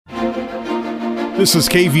This is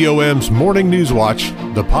KVOM's Morning News Watch,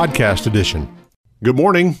 the podcast edition. Good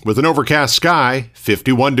morning. With an overcast sky,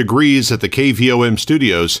 51 degrees at the KVOM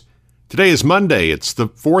studios. Today is Monday. It's the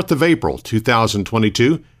 4th of April,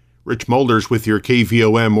 2022. Rich Molders with your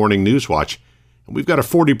KVOM Morning News Watch. And we've got a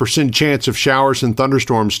 40% chance of showers and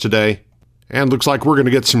thunderstorms today. And looks like we're going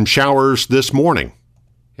to get some showers this morning.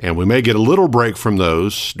 And we may get a little break from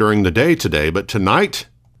those during the day today, but tonight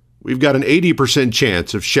we've got an 80%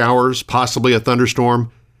 chance of showers, possibly a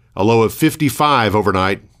thunderstorm, a low of 55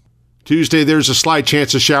 overnight. Tuesday, there's a slight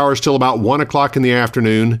chance of showers till about 1 o'clock in the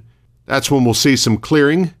afternoon. That's when we'll see some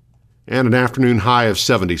clearing and an afternoon high of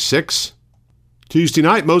 76. Tuesday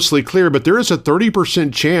night, mostly clear, but there is a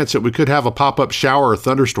 30% chance that we could have a pop-up shower or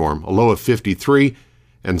thunderstorm, a low of 53.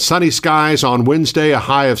 And sunny skies on Wednesday, a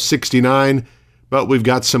high of 69. But we've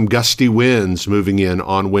got some gusty winds moving in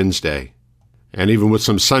on Wednesday. And even with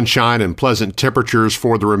some sunshine and pleasant temperatures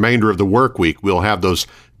for the remainder of the work week, we'll have those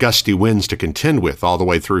gusty winds to contend with all the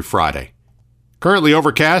way through Friday. Currently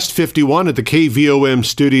overcast, 51 at the KVOM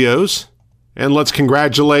studios. And let's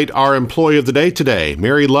congratulate our employee of the day today,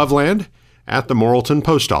 Mary Loveland, at the Morrilton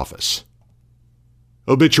Post Office.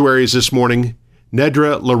 Obituaries this morning: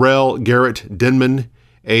 Nedra Laurel Garrett Denman,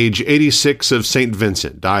 age 86, of St.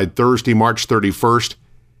 Vincent, died Thursday, March 31st.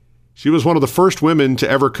 She was one of the first women to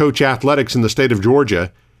ever coach athletics in the state of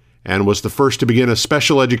Georgia and was the first to begin a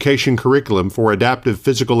special education curriculum for adaptive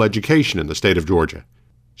physical education in the state of Georgia.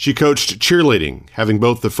 She coached cheerleading, having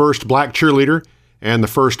both the first black cheerleader and the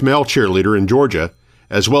first male cheerleader in Georgia,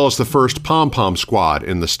 as well as the first pom-pom squad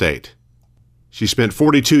in the state. She spent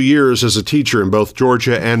 42 years as a teacher in both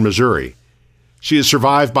Georgia and Missouri. She is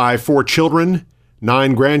survived by 4 children,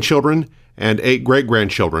 9 grandchildren, and 8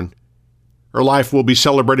 great-grandchildren. Her life will be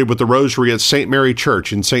celebrated with the Rosary at St. Mary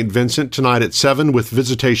Church in St. Vincent tonight at 7, with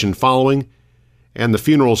visitation following, and the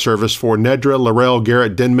funeral service for Nedra Laurel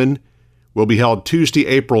Garrett Denman will be held Tuesday,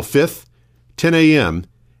 April 5th, 10 a.m.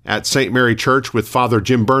 at St. Mary Church, with Father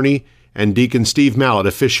Jim Burney and Deacon Steve Mallett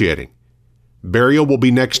officiating. Burial will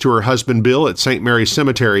be next to her husband Bill at St. Mary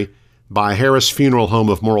Cemetery by Harris Funeral Home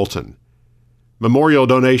of Morrilton. Memorial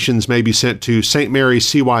donations may be sent to St. Mary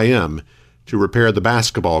CYM to repair the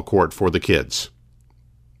basketball court for the kids.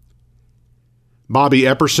 Bobby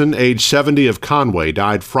Epperson, age 70, of Conway,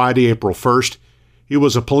 died Friday, April 1st. He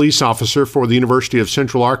was a police officer for the University of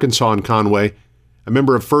Central Arkansas in Conway, a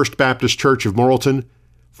member of First Baptist Church of Morrilton,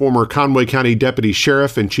 former Conway County Deputy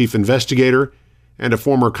Sheriff and Chief Investigator, and a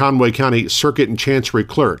former Conway County Circuit and Chancery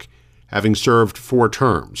Clerk, having served 4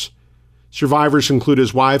 terms. Survivors include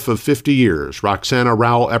his wife of 50 years, Roxana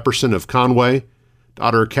Rowell Epperson of Conway,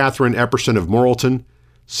 daughter Catherine Epperson of Morrilton,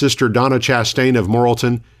 sister Donna Chastain of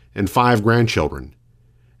Morrilton, and 5 grandchildren.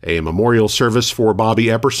 A memorial service for Bobby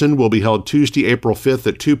Epperson will be held Tuesday, April 5th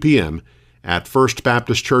at 2 p.m. at First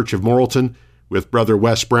Baptist Church of Morrilton, with Brother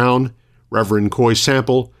Wes Brown, Reverend Coy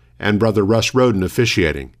Sample, and Brother Russ Roden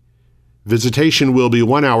officiating. Visitation will be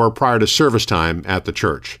 1 hour prior to service time at the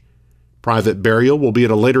church. Private burial will be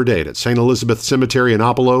at a later date at St. Elizabeth Cemetery in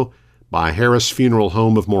Apollo by Harris Funeral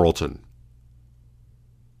Home of Morrilton.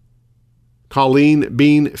 Colleen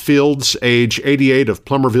Bean Fields, age 88, of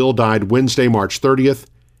Plumerville, died Wednesday, March 30th.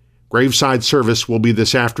 Graveside service will be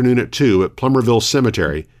this afternoon at 2 at Plumerville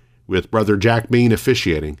Cemetery, with Brother Jack Bean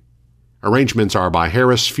officiating. Arrangements are by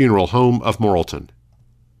Harris Funeral Home of Morrilton.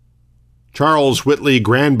 Charles Whitley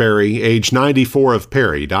Granberry, age 94, of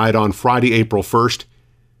Perry, died on Friday, April 1st.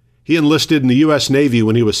 He enlisted in the U.S. Navy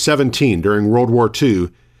when he was 17 during World War II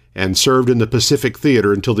and served in the Pacific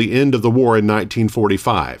Theater until the end of the war in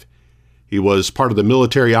 1945. He was part of the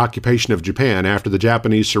military occupation of Japan after the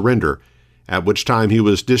Japanese surrender, at which time he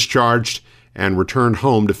was discharged and returned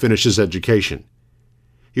home to finish his education.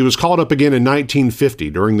 He was called up again in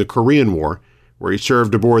 1950 during the Korean War, where he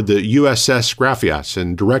served aboard the USS Graphias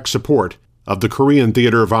in direct support of the Korean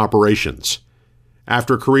Theater of Operations.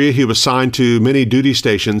 After Korea, he was assigned to many duty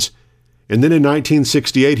stations, and then in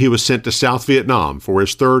 1968 he was sent to South Vietnam for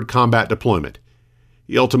his 3rd combat deployment.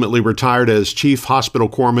 He ultimately retired as Chief Hospital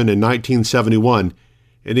Corpsman in 1971,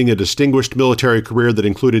 ending a distinguished military career that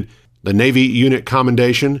included the Navy Unit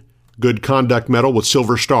Commendation, Good Conduct Medal with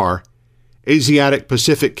Silver Star, Asiatic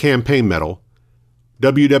Pacific Campaign Medal,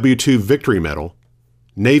 WW2 Victory Medal,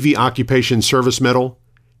 Navy Occupation Service Medal,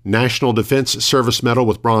 National Defense Service Medal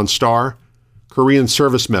with Bronze Star, Korean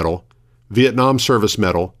Service Medal, Vietnam Service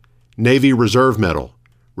Medal, Navy Reserve Medal,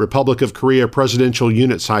 Republic of Korea Presidential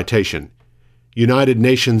Unit Citation, United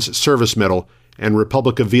Nations Service Medal, and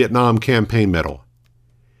Republic of Vietnam Campaign Medal.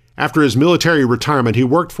 After his military retirement, he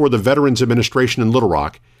worked for the Veterans Administration in Little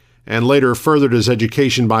Rock and later furthered his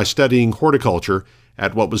education by studying horticulture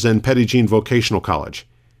at what was then Petit Jean Vocational College.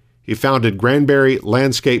 He founded Granberry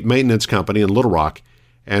Landscape Maintenance Company in Little Rock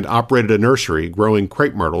and operated a nursery growing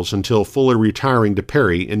crepe myrtles until fully retiring to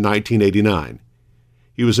Perry in 1989.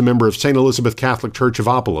 He was a member of St. Elizabeth Catholic Church of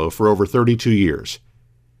Apollo for over 32 years.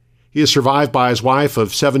 He is survived by his wife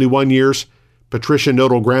of 71 years, Patricia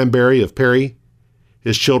Nodal Granberry of Perry,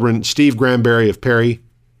 his children Steve Granberry of Perry,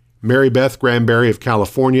 Mary Beth Granberry of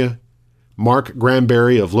California, Mark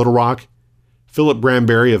Granberry of Little Rock, Philip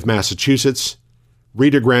Granberry of Massachusetts,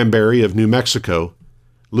 Rita Granberry of New Mexico,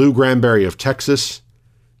 Lou Granberry of Texas,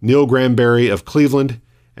 Neil Granberry of Cleveland,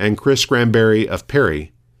 and Chris Granberry of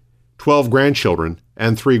Perry, 12 grandchildren,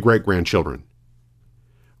 and 3 great-grandchildren.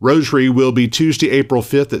 Rosary will be Tuesday, April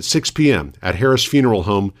 5th at 6 p.m. at Harris Funeral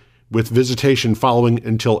Home, with visitation following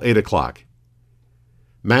until 8 o'clock.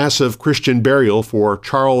 Mass of Christian burial for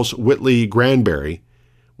Charles Whitley Granberry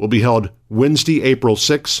will be held Wednesday, April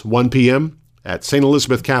 6, 1 p.m. at St.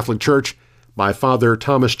 Elizabeth Catholic Church by Father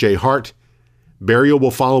Thomas J. Hart. Burial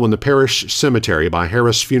will follow in the parish cemetery by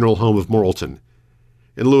Harris Funeral Home of Morrilton.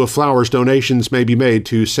 In lieu of flowers, donations may be made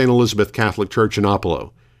to St. Elizabeth Catholic Church in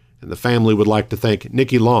Apollo, and the family would like to thank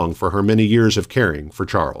Nikki Long for her many years of caring for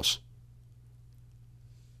Charles.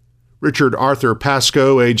 Richard Arthur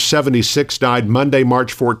Pascoe, age 76, died Monday,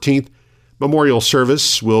 March 14th. Memorial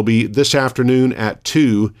service will be this afternoon at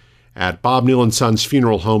 2 at Bob Neal & Sons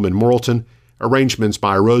Funeral Home in Morrilton. Arrangements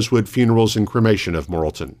by Rosewood Funerals and Cremation of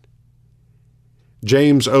Morrilton.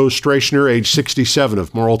 James O. Strachner, age 67,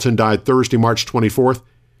 of Morrilton, died Thursday, March 24th.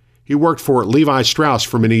 He worked for Levi Strauss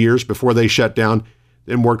for many years before they shut down,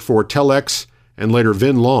 then worked for Telex and later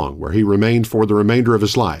Vin Long, where he remained for the remainder of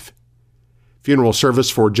his life. Funeral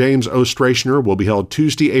service for James O. Strachner will be held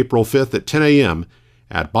Tuesday, April 5th at 10 a.m.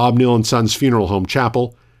 at Bob Neal & Sons Funeral Home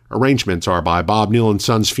Chapel. Arrangements are by Bob Neal &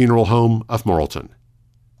 Sons Funeral Home of Morrilton.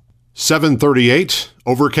 7:38,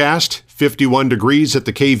 overcast, 51 degrees at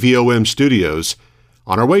the KVOM studios.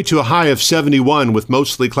 On our way to a high of 71 with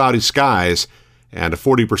mostly cloudy skies and a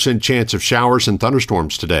 40% chance of showers and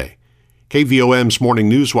thunderstorms today. KVOM's Morning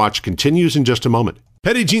News Watch continues in just a moment.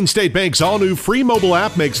 Petit Jean State Bank's all-new free mobile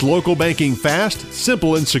app makes local banking fast,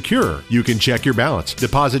 simple, and secure. You can check your balance,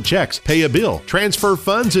 deposit checks, pay a bill, transfer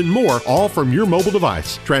funds, and more, all from your mobile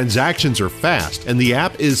device. Transactions are fast, and the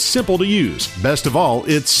app is simple to use. Best of all,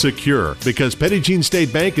 it's secure, because Petit Jean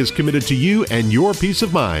State Bank is committed to you and your peace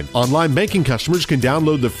of mind. Online banking customers can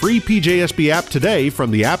download the free PJSB app today from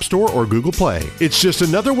the App Store or Google Play. It's just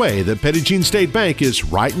another way that Petit Jean State Bank is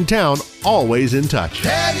right in town, always in touch.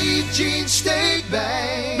 Petit Jean State Bank.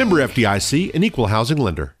 Member FDIC, an equal housing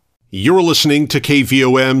lender. You're listening to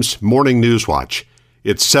KVOM's Morning News Watch.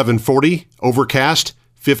 It's 7:40, overcast,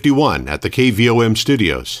 51 at the KVOM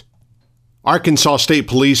studios. Arkansas State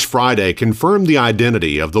Police Friday confirmed the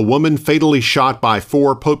identity of the woman fatally shot by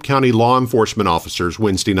 4 Pope County law enforcement officers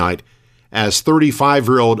Wednesday night as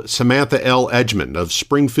 35-year-old Samantha L. Edgman of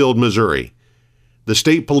Springfield, Missouri. The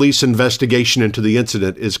state police investigation into the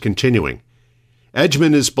incident is continuing.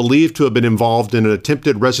 Edgman is believed to have been involved in an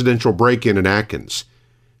attempted residential break-in in Atkins.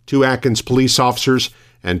 2 Atkins police officers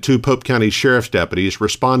and 2 Pope County sheriff's deputies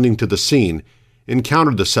responding to the scene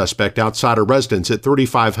encountered the suspect outside a residence at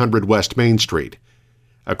 3500 West Main Street.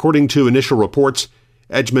 According to initial reports,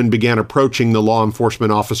 Edgman began approaching the law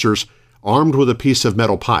enforcement officers armed with a piece of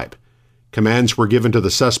metal pipe. Commands were given to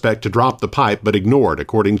the suspect to drop the pipe but ignored,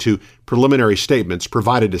 according to preliminary statements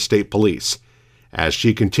provided to state police. As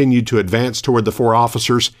she continued to advance toward the 4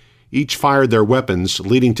 officers, each fired their weapons,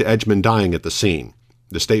 leading to Edgman dying at the scene.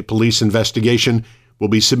 The state police investigation will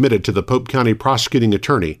be submitted to the Pope County prosecuting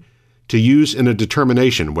attorney to use in a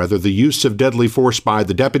determination whether the use of deadly force by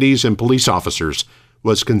the deputies and police officers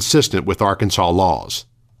was consistent with Arkansas laws.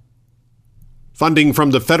 Funding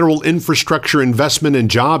from the Federal Infrastructure Investment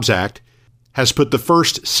and Jobs Act has put the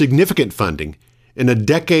first significant funding in a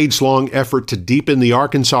decades-long effort to deepen the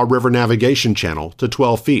Arkansas River navigation channel to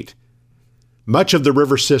 12 feet. Much of the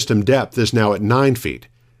river system depth is now at 9 feet.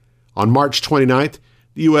 On March 29th,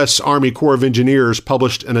 the U.S. Army Corps of Engineers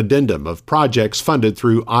published an addendum of projects funded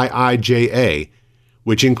through IIJA,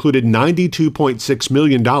 which included $92.6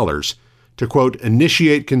 million to, quote,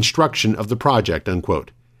 initiate construction of the project,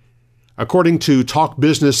 unquote. According to Talk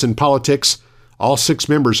Business and Politics, all 6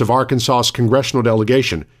 members of Arkansas's congressional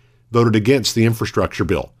delegation voted against the infrastructure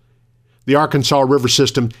bill. The Arkansas River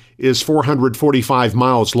system is 445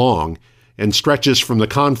 miles long and stretches from the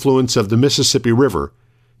confluence of the Mississippi River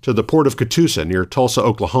to the port of Catoosa near Tulsa,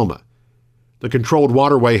 Oklahoma. The controlled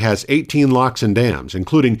waterway has 18 locks and dams,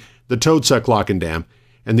 including the Toadsuck Lock and Dam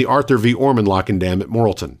and the Arthur V. Orman Lock and Dam at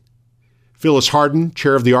Morrilton. Phyllis Hardin,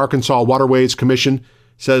 chair of the Arkansas Waterways Commission,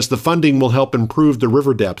 says the funding will help improve the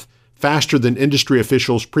river depth faster than industry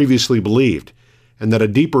officials previously believed, and that a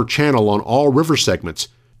deeper channel on all river segments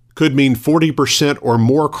could mean 40% or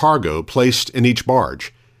more cargo placed in each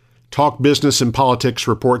barge. Talk Business and Politics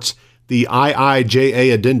reports the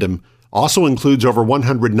IIJA addendum also includes over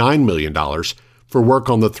 $109 million for work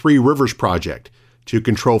on the Three Rivers Project to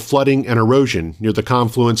control flooding and erosion near the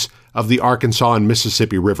confluence of the Arkansas and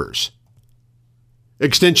Mississippi rivers.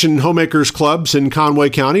 Extension homemakers clubs in Conway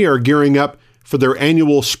County are gearing up for their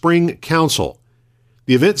annual Spring Council.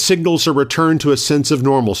 The event signals a return to a sense of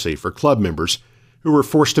normalcy for club members who were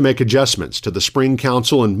forced to make adjustments to the Spring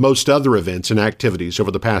Council and most other events and activities over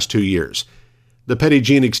the past 2 years. The Petit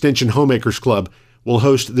Jean Extension Homemakers Club will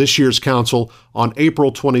host this year's council on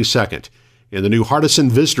April 22nd in the new Hardison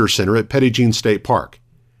Visitor Center at Petit Jean State Park.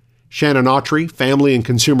 Shannon Autry, Family and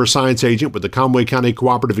Consumer Science Agent with the Conway County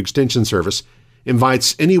Cooperative Extension Service,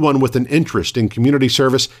 invites anyone with an interest in community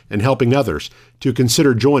service and helping others to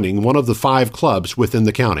consider joining one of the 5 clubs within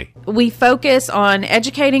the county. We focus on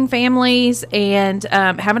educating families and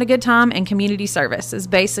having a good time, and community service is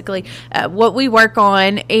basically what we work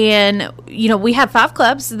on. And, we have 5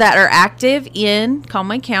 clubs that are active in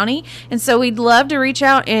Conway County. And so we'd love to reach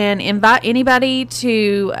out and invite anybody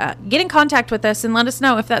to get in contact with us and let us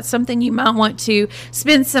know if that's something you might want to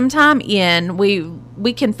spend some time in.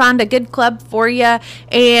 We can find a good club for you.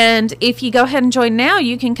 And if you go ahead and join now,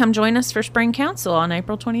 you can come join us for Spring Council on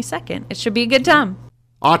April 22nd. It should be a good time.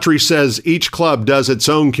 Autry says each club does its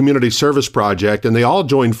own community service project, and they all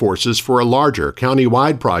join forces for a larger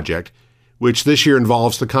county-wide project, which this year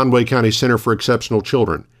involves the Conway County Center for Exceptional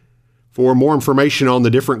Children. For more information on the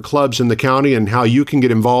different clubs in the county and how you can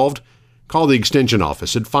get involved, call the Extension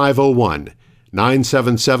office at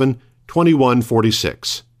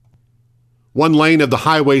 501-977-2146. One lane of the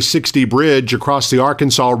Highway 60 bridge across the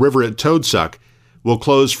Arkansas River at Toadsuck will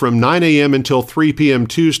close from 9 a.m. until 3 p.m.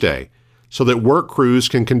 Tuesday so that work crews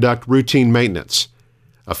can conduct routine maintenance.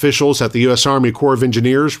 Officials at the U.S. Army Corps of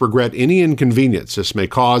Engineers regret any inconvenience this may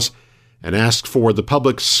cause and ask for the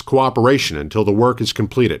public's cooperation until the work is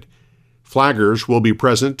completed. Flaggers will be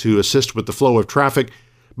present to assist with the flow of traffic,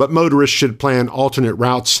 but motorists should plan alternate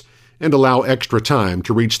routes and allow extra time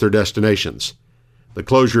to reach their destinations. The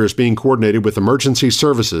closure is being coordinated with emergency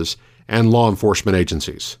services and law enforcement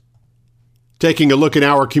agencies. Taking a look at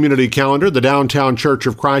our community calendar, the Downtown Church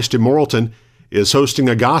of Christ in Morrilton is hosting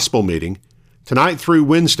a gospel meeting tonight through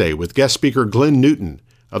Wednesday with guest speaker Glenn Newton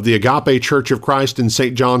of the Agape Church of Christ in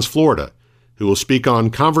St. John's, Florida, who will speak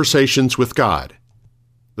on Conversations with God.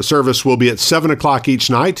 The service will be at 7 o'clock each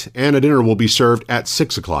night, and a dinner will be served at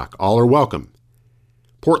 6 o'clock. All are welcome.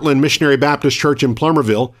 Portland Missionary Baptist Church in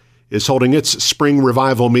Plumerville is holding its spring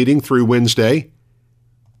revival meeting through Wednesday.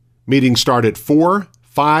 Meetings start at 4,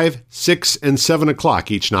 5, 6, and 7 o'clock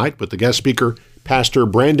each night with the guest speaker, Pastor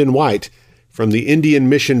Brandon White from the Indian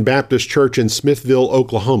Mission Baptist Church in Smithville,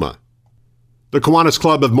 Oklahoma. The Kiwanis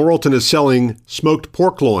Club of Morrilton is selling smoked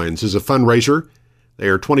pork loins as a fundraiser. They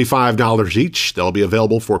are $25 each. They'll be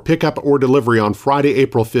available for pickup or delivery on Friday,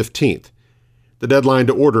 April 15th. The deadline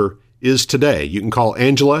to order is today. You can call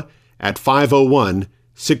Angela at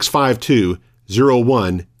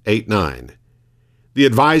 501-652-0189. The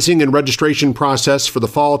advising and registration process for the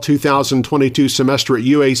fall 2022 semester at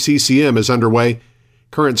UACCM is underway.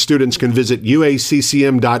 Current students can visit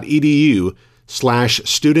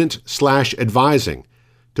uaccm.edu/student/advising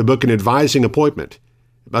to book an advising appointment.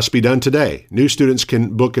 It must be done today. New students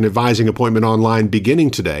can book an advising appointment online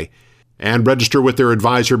beginning today and register with their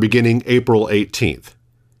advisor beginning April 18th.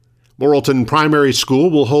 Morrilton Primary School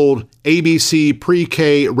will hold ABC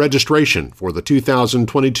Pre-K registration for the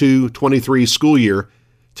 2022-23 school year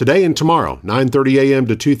today and tomorrow, 9:30 a.m.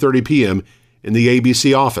 to 2:30 p.m. in the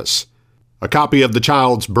ABC office. A copy of the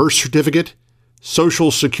child's birth certificate, social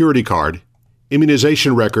security card,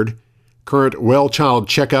 immunization record, current well child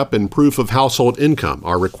checkup, and proof of household income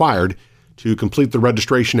are required to complete the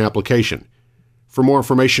registration application. For more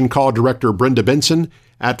information, call Director Brenda Benson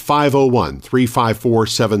at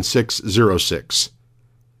 501-354-7606.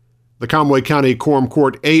 The Conway County Quorum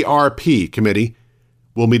Court ARP Committee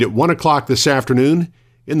will meet at 1 o'clock this afternoon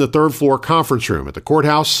in the third floor conference room at the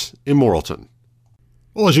courthouse in Morrilton.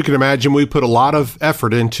 Well, as you can imagine, we put a lot of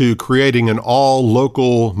effort into creating an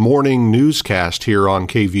all-local morning newscast here on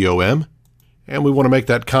KVOM, and we want to make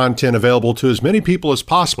that content available to as many people as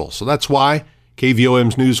possible. So that's why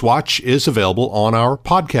KVOM's News Watch is available on our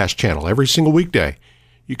podcast channel every single weekday.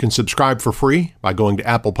 You can subscribe for free by going to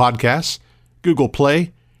Apple Podcasts, Google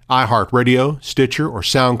Play, iHeartRadio, Stitcher, or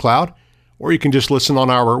SoundCloud, or you can just listen on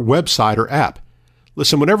our website or app.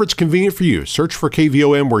 Listen whenever it's convenient for you. Search for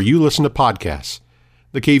KVOM where you listen to podcasts.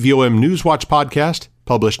 the KVOM Newswatch podcast,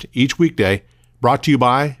 published each weekday, brought to you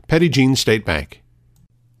by Petit Jean State Bank.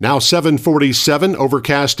 Now 7:47,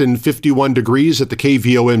 overcast and 51 degrees at the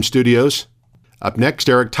KVOM studios. Up next,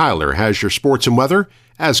 Eric Tyler has your sports and weather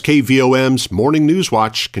as KVOM's Morning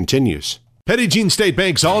Newswatch continues. Petit Jean State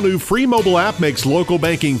Bank's all-new free mobile app makes local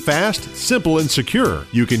banking fast, simple, and secure.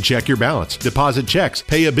 You can check your balance, deposit checks,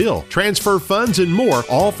 pay a bill, transfer funds, and more,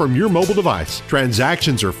 all from your mobile device.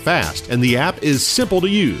 Transactions are fast, and the app is simple to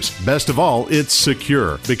use. Best of all, it's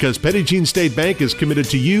secure, because Petit Jean State Bank is committed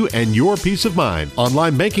to you and your peace of mind.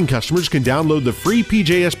 Online banking customers can download the free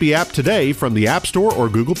PJSB app today from the App Store or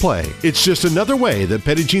Google Play. It's just another way that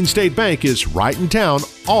Petit Jean State Bank is right in town,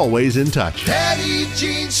 always in touch. Petit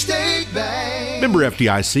Jean State Bank. Member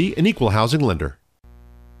FDIC, an equal housing lender.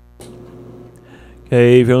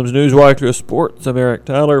 KVOM's Newswatch with Sports. I'm Eric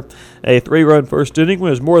Tyler. A 3-run first inning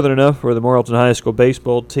was more than enough for the Morrilton High School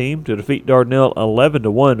baseball team to defeat Dardanelle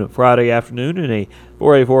 11-1 Friday afternoon in a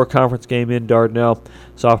 4A4 conference game in Dardanelle.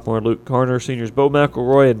 Sophomore Luke Carner, seniors Bo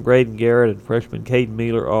McElroy and Braden Garrett, and freshman Caden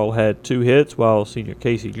Mealer all had 2 hits, while senior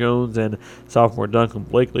Casey Jones and sophomore Duncan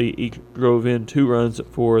Blakely each drove in 2 runs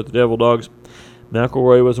for the Devil Dogs.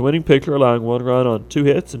 McElroy was a winning pitcher, allowing 1 run on 2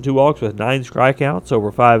 hits and 2 walks with 9 strikeouts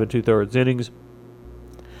over 5 2/3 innings.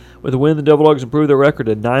 With a win, the Devil Dogs improved their record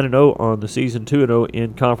to 9-0 on the season, 2-0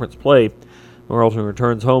 in conference play. Morrilton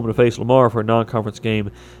returns home to face Lamar for a non-conference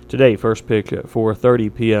game today, first pitch at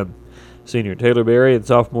 4:30 p.m. Senior Taylor Berry and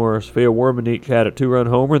sophomore Sophia Worman each had a 2-run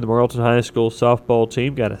homer, and the Morrilton High School softball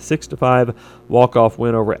team got a 6-5 walk-off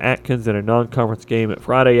win over Atkins in a non-conference game at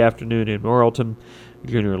Friday afternoon in Morrilton.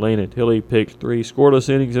 Junior Lane Tilly pitched 3 scoreless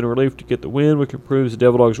innings in relief to get the win, which improves the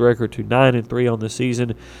Devil Dogs' record to 9-3 on the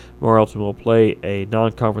season. Morrilton will play a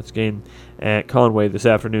non-conference game at Conway this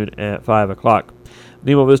afternoon at 5 o'clock. The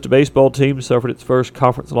Nemo Vista baseball team suffered its first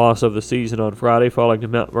conference loss of the season on Friday, falling to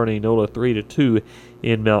Mount Vernon Enola 3-2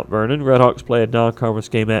 in Mount Vernon. Redhawks play a non-conference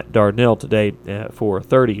game at Dardanelle today at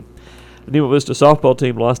 4:30. The Nemo Vista softball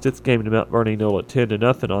team lost its game to Mount Vernon Enola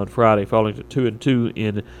 10-0 on Friday, falling to 2-2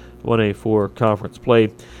 in 1A4 conference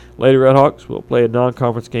play. Lady Redhawks will play a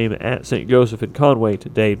non-conference game at St. Joseph in Conway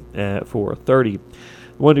today at 4:30.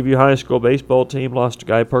 The Wonderview High School baseball team lost to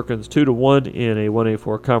Guy Perkins 2-1 in a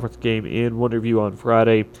 1A4 conference game in Wonderview on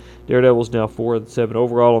Friday. Daredevils now 4-7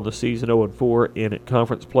 overall on the season, 0-4 in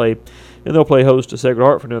conference play, and they'll play host to Sacred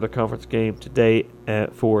Heart for another conference game today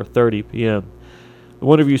at 4:30 p.m. The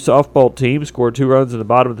Wonderview softball team scored 2 runs in the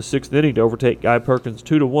bottom of the 6th inning to overtake Guy Perkins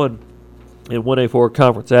 2-1 in 1A4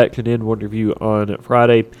 conference action in Wonderview on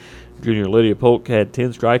Friday. Junior Lydia Polk had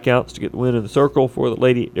 10 strikeouts to get the win in the circle for the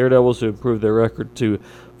Lady Daredevils, who improved their record to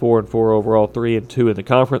 4-4 overall, 3-2 in the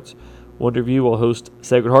conference. Wonderview will host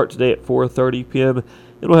Sacred Heart today at 4:30 p.m.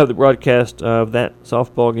 and we'll have the broadcast of that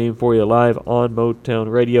softball game for you live on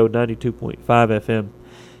Motown Radio 92.5 FM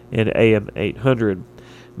and AM 800.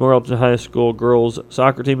 Morrilton High School girls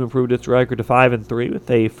soccer team improved its record to 5-3 with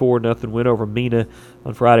a 4-0 win over Mena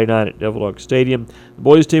on Friday night at Devil Dog Stadium. The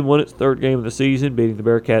boys team won its 3rd game of the season, beating the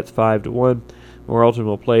Bearcats 5-1. Morrilton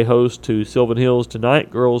will play host to Sylvan Hills tonight.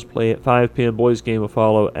 Girls play at 5 p.m. Boys game will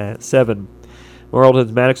follow at 7.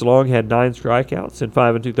 Morrilton's Maddox Long had 9 strikeouts in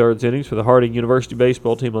 5 2/3 innings for the Harding University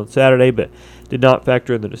baseball team on Saturday, but did not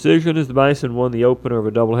factor in the decision as the Bison won the opener of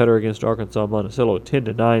a doubleheader against Arkansas Monticello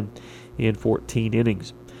 10-9 in 14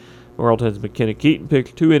 innings. Morrilton's McKenna Keaton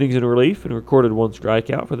pitched 2 innings in relief and recorded 1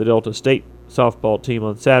 strikeout for the Delta State softball team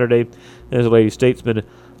on Saturday, as the Lady Statesmen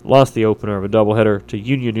lost the opener of a doubleheader to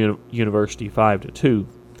Union University 5-2.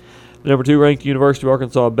 The number 2 ranked University of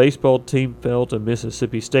Arkansas baseball team fell to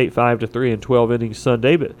Mississippi State 5-3 in 12 innings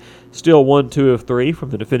Sunday, but still won 2 of 3 from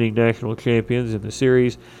the defending national champions in the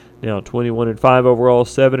series. Now 21-5 overall,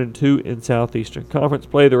 7-2 in Southeastern Conference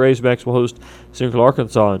play. The Razorbacks will host Central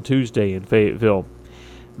Arkansas on Tuesday in Fayetteville.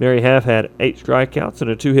 Mary Half had 8 strikeouts and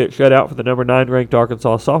a 2-hit shutout for the number 9 ranked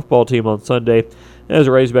Arkansas softball team on Sunday, as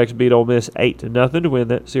the Razorbacks beat Ole Miss 8-0 to win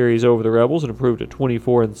that series over the Rebels and improved to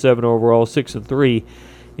 24-7 overall, 6-3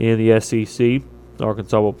 in the SEC.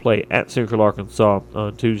 Arkansas will play at Central Arkansas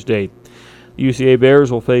on Tuesday. The UCA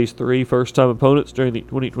Bears will face 3 first-time opponents during the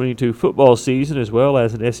 2022 football season, as well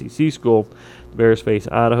as an SEC school. The Bears face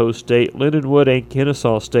Idaho State, Lindenwood, and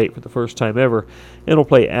Kennesaw State for the first time ever, and will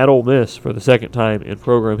play at Ole Miss for the second time in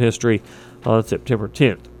program history on September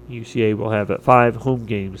 10th. UCA will have 5 home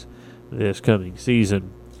games this coming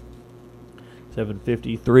season.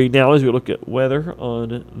 7:53 now as we look at weather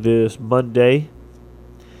on this Monday.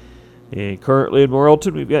 And currently in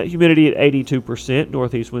Morrilton, we've got humidity at 82%,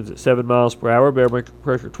 northeast winds at 7 miles per hour, barometric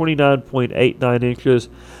pressure 29.89 inches,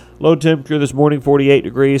 Low temperature this morning, 48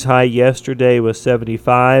 degrees. High yesterday was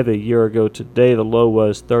 75. A year ago today, the low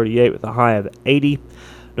was 38 with a high of 80.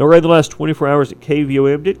 No rain the last 24 hours at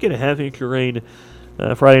KVOM. Did get a half-inch of rain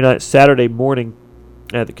Friday night, Saturday morning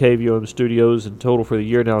at the KVOM studios. And total for the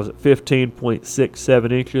year now is at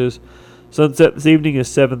 15.67 inches. Sunset this evening is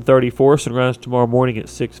 7:34. Sunrise tomorrow morning at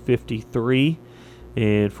 6:53.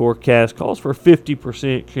 And forecast calls for a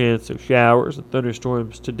 50% chance of showers and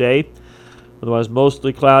thunderstorms today. Otherwise,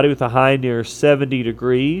 mostly cloudy with a high near 70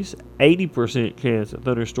 degrees. 80% chance of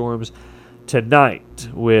thunderstorms tonight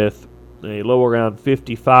with a low around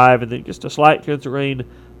 55. And then just a slight chance of rain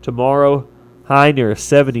tomorrow. High near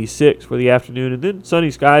 76 for the afternoon. And then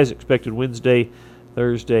sunny skies expected Wednesday,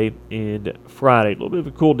 Thursday, and Friday. A little bit of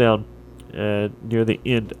a cool down near the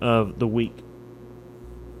end of the week.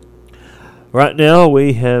 Right now,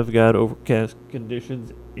 we have got overcast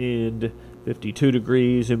conditions and 52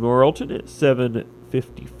 degrees in Morrilton at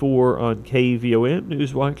 7:54 on KVOM.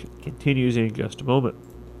 Newswatch continues in just a moment.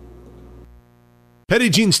 Petit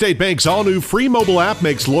Jean State Bank's all-new free mobile app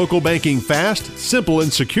makes local banking fast, simple,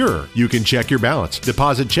 and secure. You can check your balance,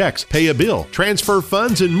 deposit checks, pay a bill, transfer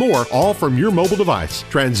funds, and more, all from your mobile device.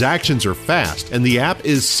 Transactions are fast, and the app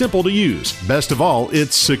is simple to use. Best of all,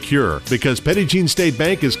 it's secure, because Petit Jean State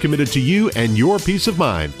Bank is committed to you and your peace of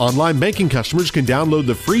mind. Online banking customers can download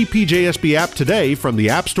the free PJSB app today from the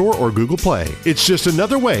App Store or Google Play. It's just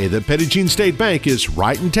another way that Petit Jean State Bank is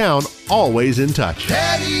right in town, always in touch.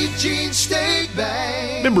 Petit Jean State Bank.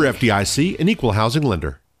 Member FDIC, an equal housing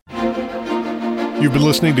lender. You've been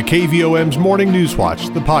listening to KVOM's Morning News Watch,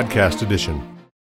 the podcast edition.